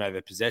of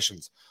turnover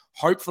possessions.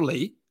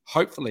 Hopefully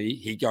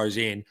he goes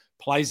in,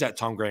 plays that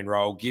Tom Green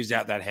role, gives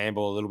out that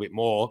handball a little bit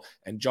more,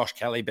 and Josh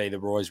Kelly be the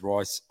Rolls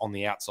Royce on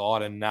the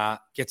outside and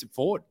gets it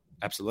forward.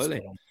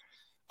 Absolutely.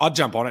 I'd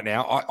jump on it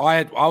now.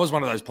 I was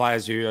one of those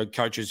players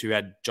coaches who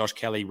had Josh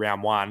Kelly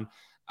round 1.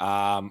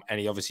 And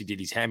he obviously did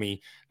his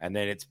hammy, and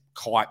then it's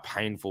quite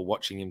painful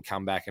watching him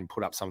come back and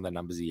put up some of the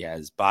numbers he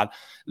has. But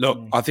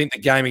look, I think the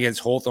game against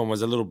Hawthorn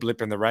was a little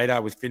blip in the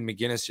radar with Finn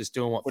McGuinness just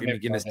doing what Finn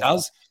McGuinness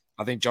does.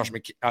 I think Josh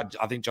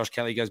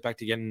Kelly goes back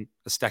to getting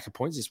a stack of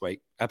points this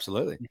week.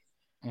 Absolutely.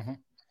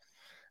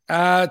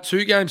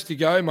 2 games to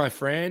go, my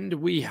friend.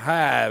 We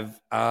have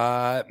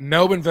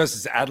Melbourne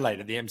versus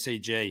Adelaide at the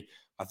MCG.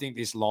 I think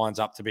this lines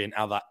up to be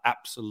another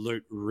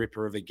absolute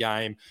ripper of a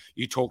game.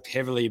 You talked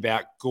heavily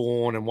about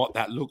Gawn and what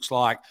that looks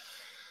like.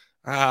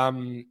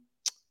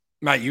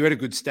 Mate, you had a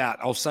good stat.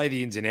 I'll say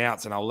the ins and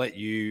outs and I'll let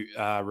you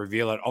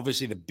reveal it.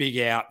 Obviously, the big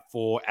out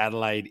for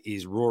Adelaide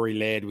is Rory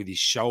Laird with his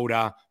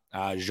shoulder,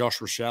 Josh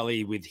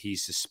Rochelle with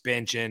his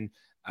suspension,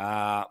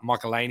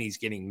 Michael Laney's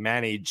getting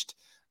managed.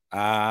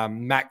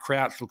 Matt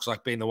Crouch looks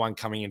like being the one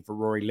coming in for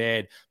Rory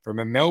Laird. From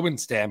a Melbourne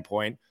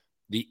standpoint,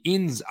 the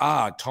ins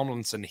are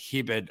Tomlinson,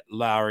 Hibberd,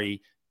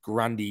 Lowry,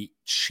 Grundy,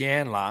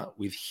 Chandler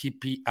with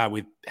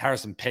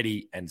Harrison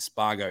Petty and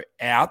Spargo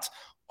out.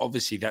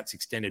 Obviously, that's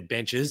extended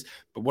benches.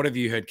 But what have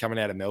you heard coming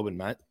out of Melbourne,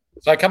 mate?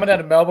 So coming out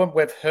of Melbourne,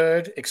 we've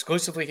heard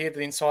exclusively here at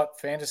the Insight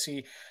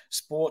Fantasy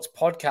Sports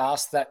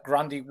podcast that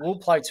Grundy will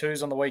play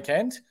 2s on the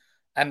weekend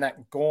and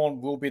that Gawn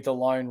will be the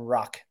lone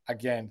ruck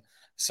again.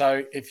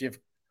 So if you've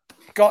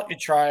got your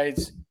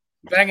trades,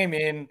 bang him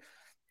in.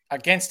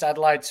 Against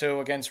Adelaide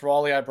 2, against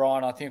Riley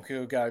O'Brien, I think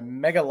he'll go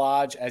mega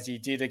large as he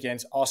did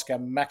against Oscar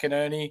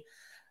McInerney.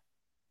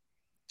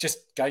 Just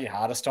go your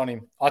hardest on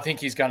him. I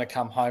think he's going to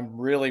come home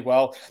really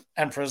well.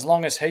 And for as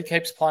long as he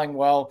keeps playing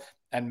well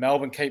and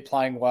Melbourne keep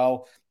playing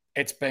well,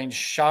 it's been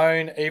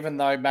shown, even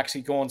though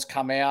Maxi Gawn's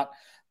come out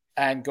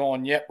and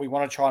gone, yep, we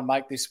want to try and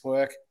make this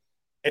work.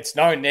 It's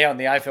known now in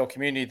the AFL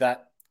community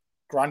that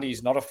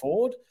Grundy's not a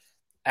forward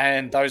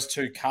and those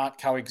two can't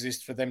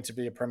coexist for them to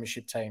be a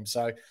premiership team.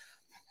 So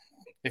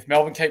if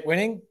Melbourne keep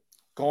winning,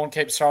 Gawn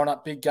keeps throwing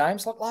up big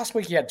games. Like last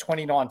week, he had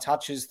 29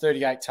 touches,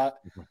 38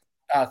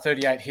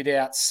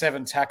 hit-outs,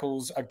 7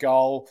 tackles, a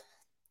goal,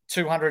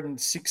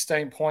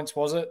 216 points,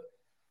 was it?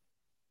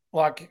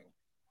 Like,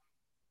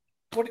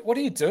 What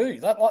do you do?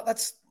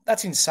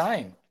 That's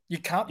insane. You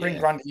can't bring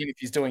Grundy in if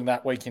he's doing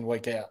that week in,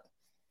 week out.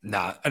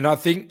 No, and I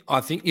think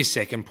your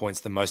second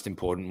point's the most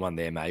important one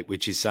there, mate,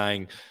 which is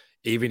saying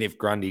even if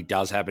Grundy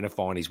does happen to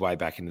find his way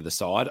back into the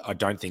side, I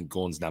don't think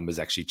Gawn's numbers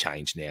actually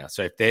change now.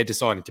 So if they're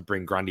deciding to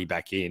bring Grundy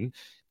back in,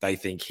 they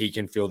think he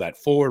can fill that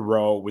forward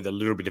role with a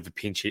little bit of a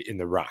pinch hit in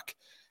the ruck.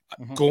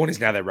 Mm-hmm. Gawn is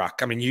now their ruck.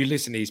 I mean, you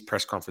listen to his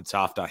press conference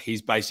after,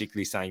 he's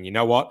basically saying, you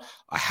know what?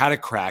 I had a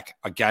crack.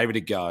 I gave it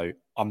a go.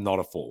 I'm not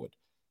a forward.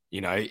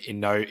 In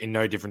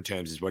no different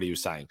terms is what he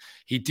was saying.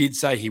 He did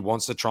say he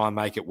wants to try and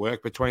make it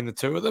work between the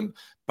two of them,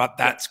 but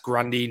that's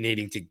Grundy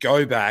needing to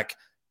go back,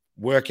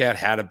 work out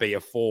how to be a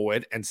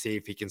forward and see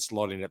if he can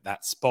slot in at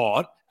that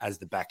spot as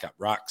the backup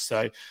ruck.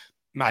 So,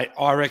 mate,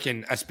 I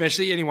reckon,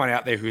 especially anyone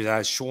out there who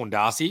has Sean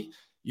Darcy,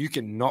 you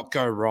cannot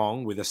go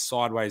wrong with a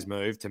sideways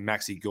move to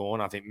Maxi Gawn.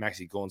 I think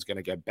Maxi Gawn's going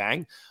to go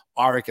bang.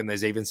 I reckon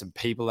there's even some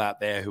people out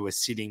there who are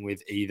sitting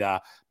with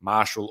either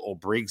Marshall or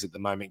Briggs at the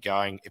moment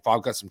going, if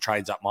I've got some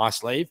trades up my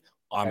sleeve,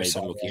 I'm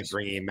even looking at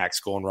bringing in Max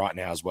Gawn right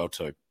now as well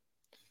too.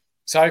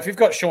 So if you've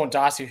got Sean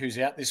Darcy who's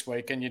out this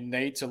week and you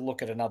need to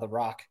look at another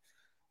ruck,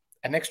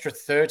 an extra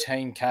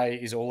 13K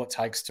is all it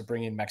takes to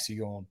bring in Maxi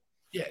Gawn.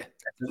 Yeah,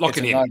 lock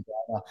it in.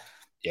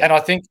 Yeah. And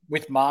I think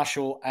with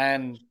Marshall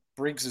and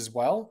Briggs as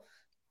well,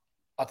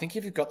 I think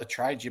if you've got the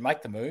trades, you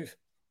make the move.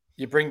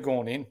 You bring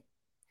Gawn in.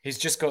 He's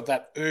just got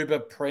that uber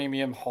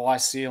premium high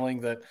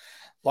ceiling that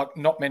like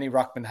not many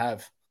ruckmen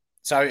have.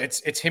 So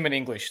it's him and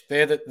English.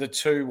 They're the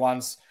two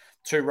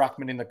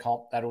ruckmen in the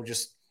comp that'll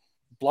just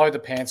blow the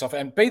pants off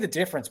and be the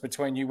difference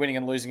between you winning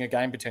and losing a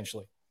game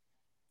potentially.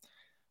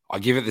 I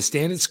give it the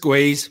standard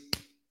squeeze,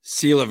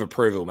 seal of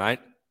approval, mate.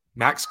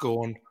 Max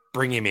Gawn,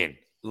 bring him in.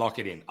 Lock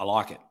it in. I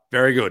like it.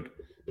 Very good.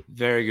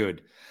 Very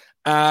good.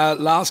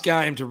 Last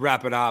game to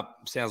wrap it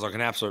up. Sounds like an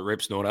absolute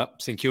rip snorter.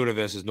 St Kilda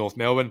versus North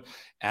Melbourne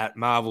at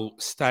Marvel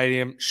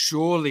Stadium.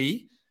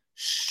 Surely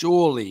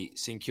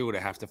St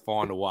Kilda have to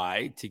find a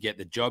way to get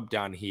the job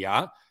done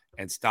here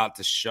and start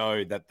to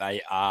show that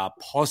they are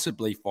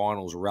possibly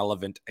finals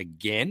relevant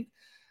again.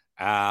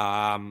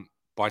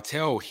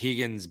 Bytel,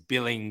 Higgins,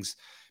 Billings.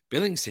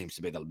 Billings seems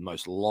to be the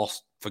most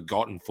lost,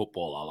 forgotten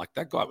footballer. Like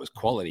that guy was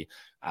quality.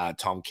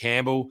 Tom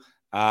Campbell.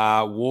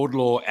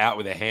 Wardlaw out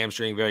with a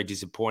hamstring, very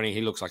disappointing. He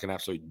looks like an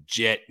absolute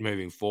jet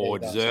moving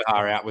forward.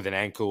 Zerhar out with an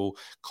ankle.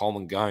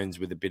 Coleman Goins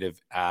with a bit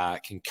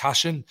of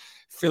concussion.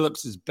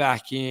 Phillips is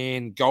back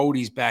in.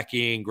 Goldie's back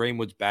in.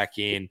 Greenwood's back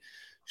in.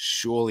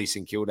 Surely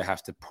St Kilda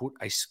have to put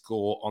a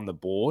score on the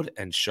board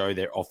and show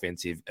their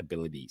offensive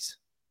abilities.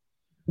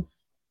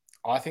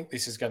 I think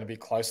this is going to be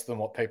closer than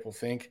what people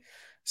think.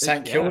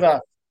 St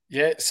Kilda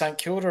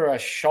are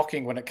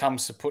shocking when it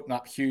comes to putting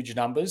up huge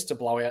numbers to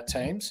blow out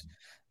teams.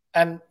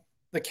 And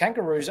the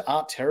Kangaroos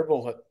aren't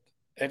terrible at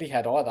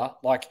Etihad either.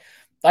 Like,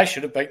 they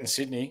should have beaten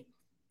Sydney.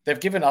 They've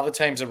given other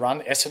teams a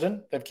run.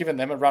 Essendon, they've given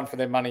them a run for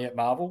their money at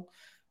Marvel.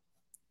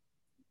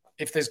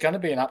 If there's going to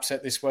be an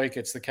upset this week,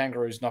 it's the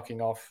Kangaroos knocking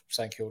off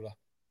St Kilda.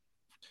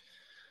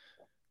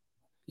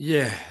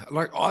 Yeah,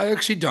 like I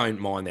actually don't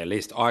mind their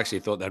list. I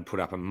actually thought they'd put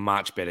up a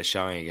much better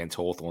showing against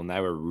Hawthorn. They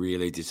were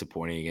really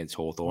disappointing against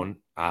Hawthorn.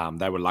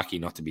 They were lucky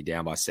not to be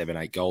down by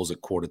 7-8 goals at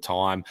quarter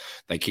time.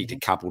 They kicked a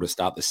couple to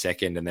start the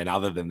second. And then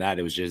other than that,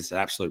 it was just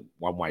absolute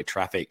one-way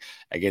traffic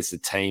against a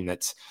team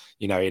that's,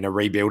 in a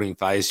rebuilding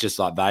phase just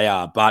like they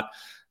are. But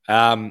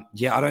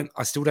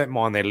I still don't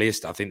mind their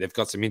list. I think they've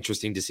got some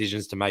interesting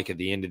decisions to make at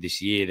the end of this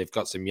year. They've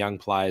got some young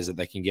players that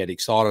they can get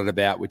excited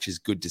about, which is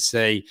good to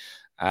see.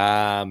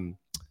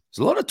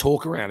 There's a lot of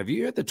talk around. Have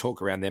you heard the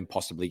talk around them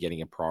possibly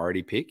getting a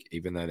priority pick,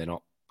 even though they're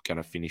not going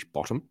to finish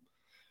bottom?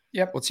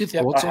 Yep. What's your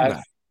thoughts on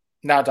that?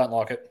 No, I don't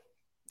like it.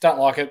 Don't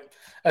like it.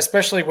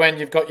 Especially when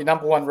you've got your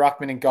number one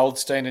ruckman in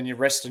Goldstein and you're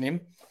resting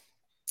him.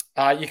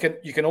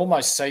 You can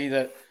almost see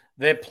that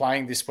they're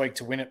playing this week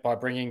to win it by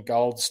bringing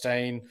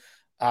Goldstein,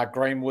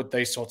 Greenwood,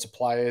 these sorts of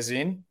players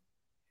in.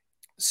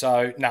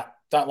 So, no,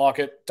 don't like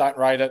it. Don't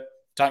rate it.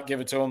 Don't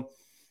give it to them.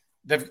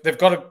 They've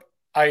got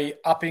a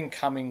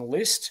up-and-coming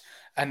list,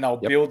 and they'll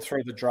build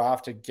through the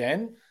draft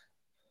again.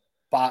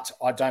 But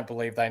I don't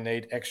believe they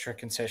need extra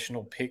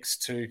concessional picks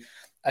to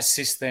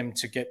assist them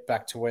to get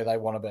back to where they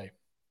want to be.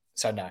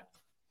 So, no.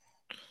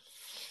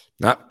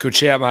 No, good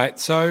shout, mate.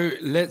 So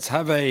let's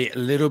have a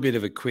little bit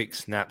of a quick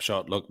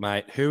snapshot look,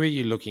 mate. Who are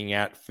you looking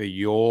at for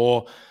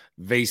your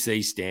VC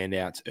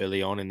standouts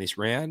early on in this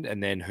round?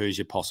 And then who's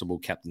your possible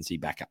captaincy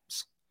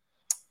backups?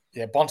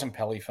 Yeah,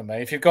 Bontempelli for me.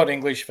 If you've got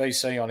English,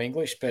 VC on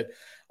English, but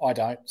I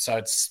don't. So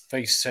it's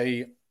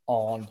VC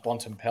on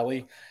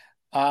Bontempelli.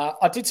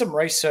 I did some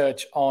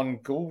research on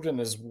Goulden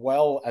as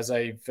well as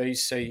a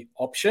VC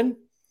option.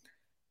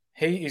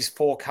 He is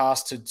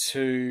forecasted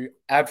to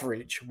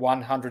average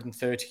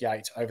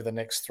 138 over the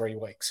next 3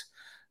 weeks.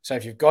 So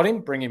if you've got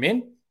him, bring him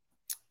in,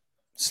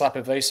 slap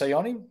a VC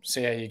on him,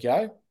 see how you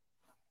go.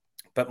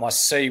 But my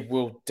C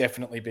will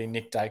definitely be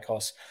Nick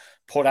Dacos.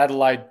 Port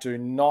Adelaide do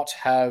not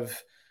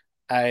have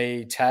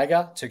a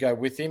tagger to go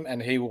with him,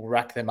 and he will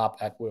rack them up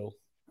at will.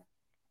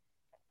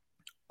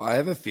 I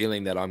have a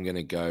feeling that I'm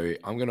going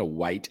to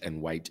wait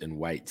and wait and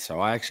wait. So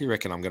I actually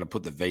reckon I'm going to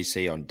put the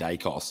VC on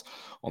Dacos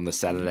on the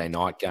Saturday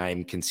night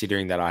game,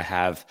 considering that I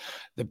have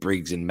the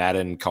Briggs and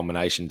Madden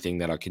combination thing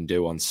that I can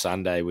do on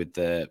Sunday with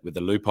the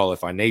loophole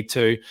if I need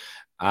to.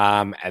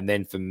 And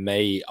then for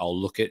me, I'll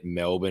look at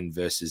Melbourne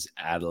versus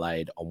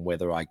Adelaide on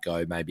whether I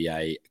go maybe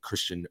a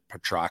Christian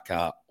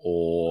Petrarca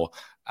or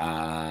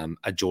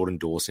a Jordan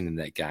Dawson in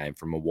that game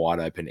from a wide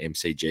open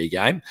MCG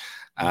game.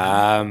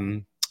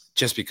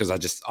 Just because I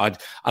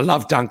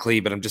love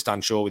Dunkley, but I'm just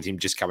unsure with him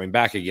just coming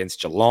back against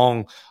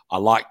Geelong. I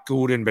like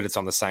Goulden, but it's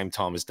on the same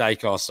time as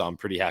Dacos, so I'm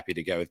pretty happy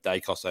to go with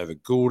Dacos over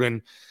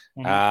Goulden.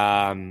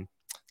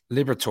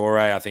 Liberatore,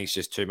 I think, is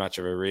just too much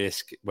of a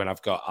risk when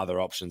I've got other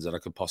options that I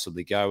could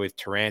possibly go with.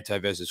 Taranto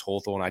versus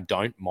Hawthorn, I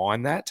don't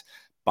mind that,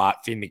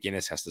 but Finn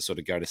McGuinness has to sort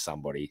of go to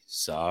somebody.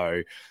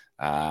 So,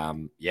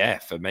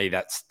 for me,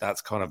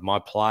 that's kind of my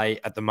play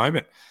at the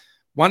moment.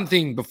 One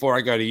thing before I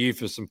go to you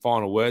for some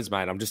final words,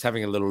 mate, I'm just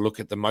having a little look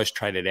at the most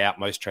traded out,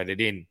 most traded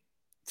in.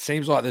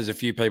 Seems like there's a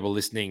few people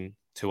listening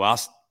to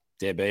us,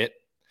 debit.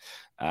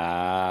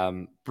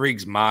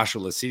 Briggs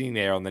Marshall is sitting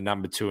there on the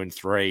number 2 and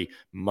 3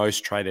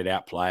 most traded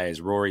out players.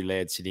 Rory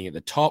Laird sitting at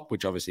the top,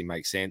 which obviously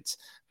makes sense,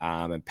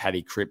 and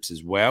Paddy Cripps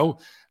as well,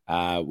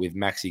 with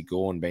Maxi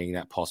Gawn being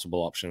that possible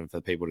option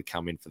for people to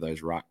come in for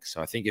those rucks.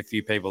 So I think a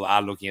few people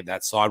are looking at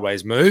that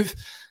sideways move.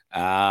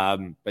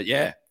 But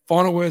yeah,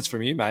 final words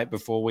from you, mate,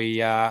 before we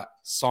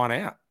sign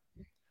out.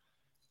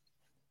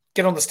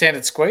 Get on the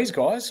standard squeeze,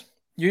 guys.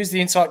 Use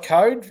the Insight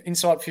code,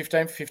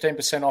 Insight15 for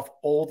 15% off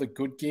all the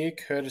good gear,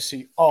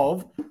 courtesy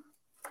of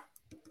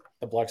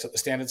the blokes at the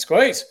Standard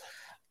Squeeze.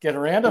 Get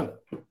around them.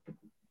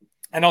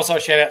 And also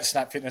shout out to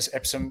Snap Fitness,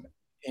 Epsom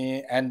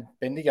and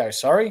Bendigo.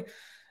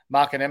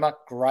 Mark and Emma,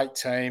 great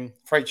team.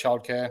 Free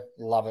childcare,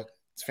 love it.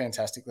 It's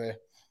fantastic there.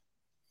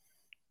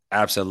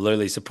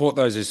 Absolutely. Support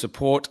those who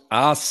support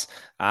us.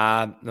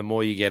 The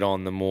more you get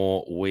on, the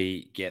more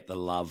we get the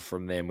love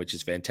from them, which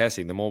is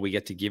fantastic. The more we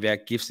get to give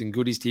out gifts and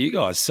goodies to you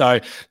guys. So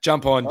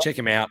jump on, check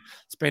them out.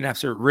 It's been an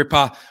absolute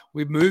ripper.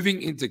 We're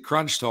moving into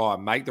crunch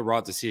time. Make the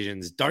right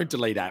decisions. Don't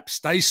delete apps.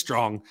 Stay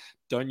strong.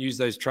 Don't use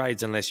those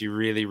trades unless you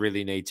really,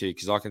 really need to,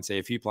 because I can see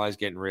a few players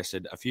getting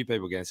rested, a few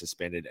people getting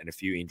suspended, and a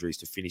few injuries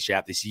to finish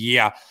out this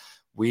year.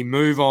 We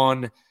move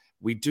on.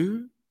 We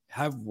do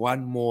have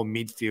one more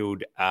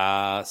midfield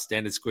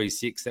standard squeeze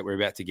 6 that we're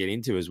about to get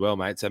into as well,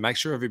 mate. So make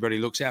sure everybody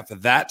looks out for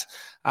that.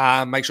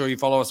 Make sure you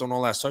follow us on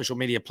all our social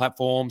media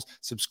platforms.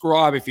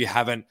 Subscribe if you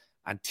haven't.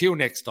 Until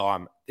next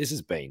time, this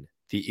has been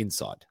the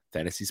Inside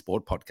Fantasy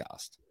Sport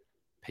Podcast.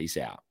 Peace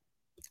out.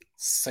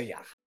 See ya.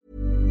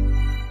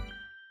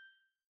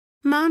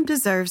 Mom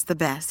deserves the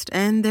best,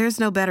 and there's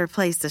no better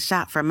place to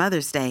shop for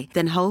Mother's Day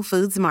than Whole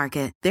Foods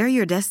Market. They're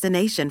your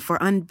destination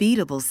for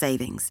unbeatable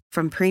savings,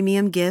 from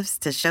premium gifts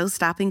to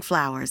show-stopping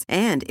flowers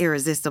and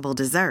irresistible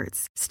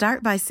desserts.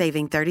 Start by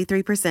saving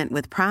 33%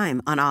 with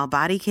Prime on all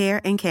body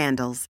care and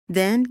candles.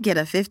 Then get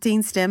a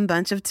 15-stem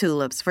bunch of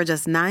tulips for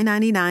just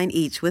 $9.99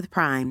 each with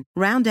Prime.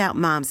 Round out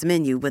Mom's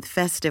menu with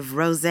festive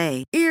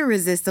rosé,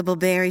 irresistible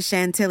berry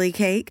chantilly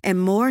cake,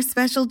 and more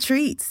special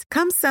treats.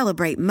 Come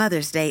celebrate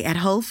Mother's Day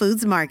at Whole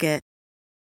Foods Market.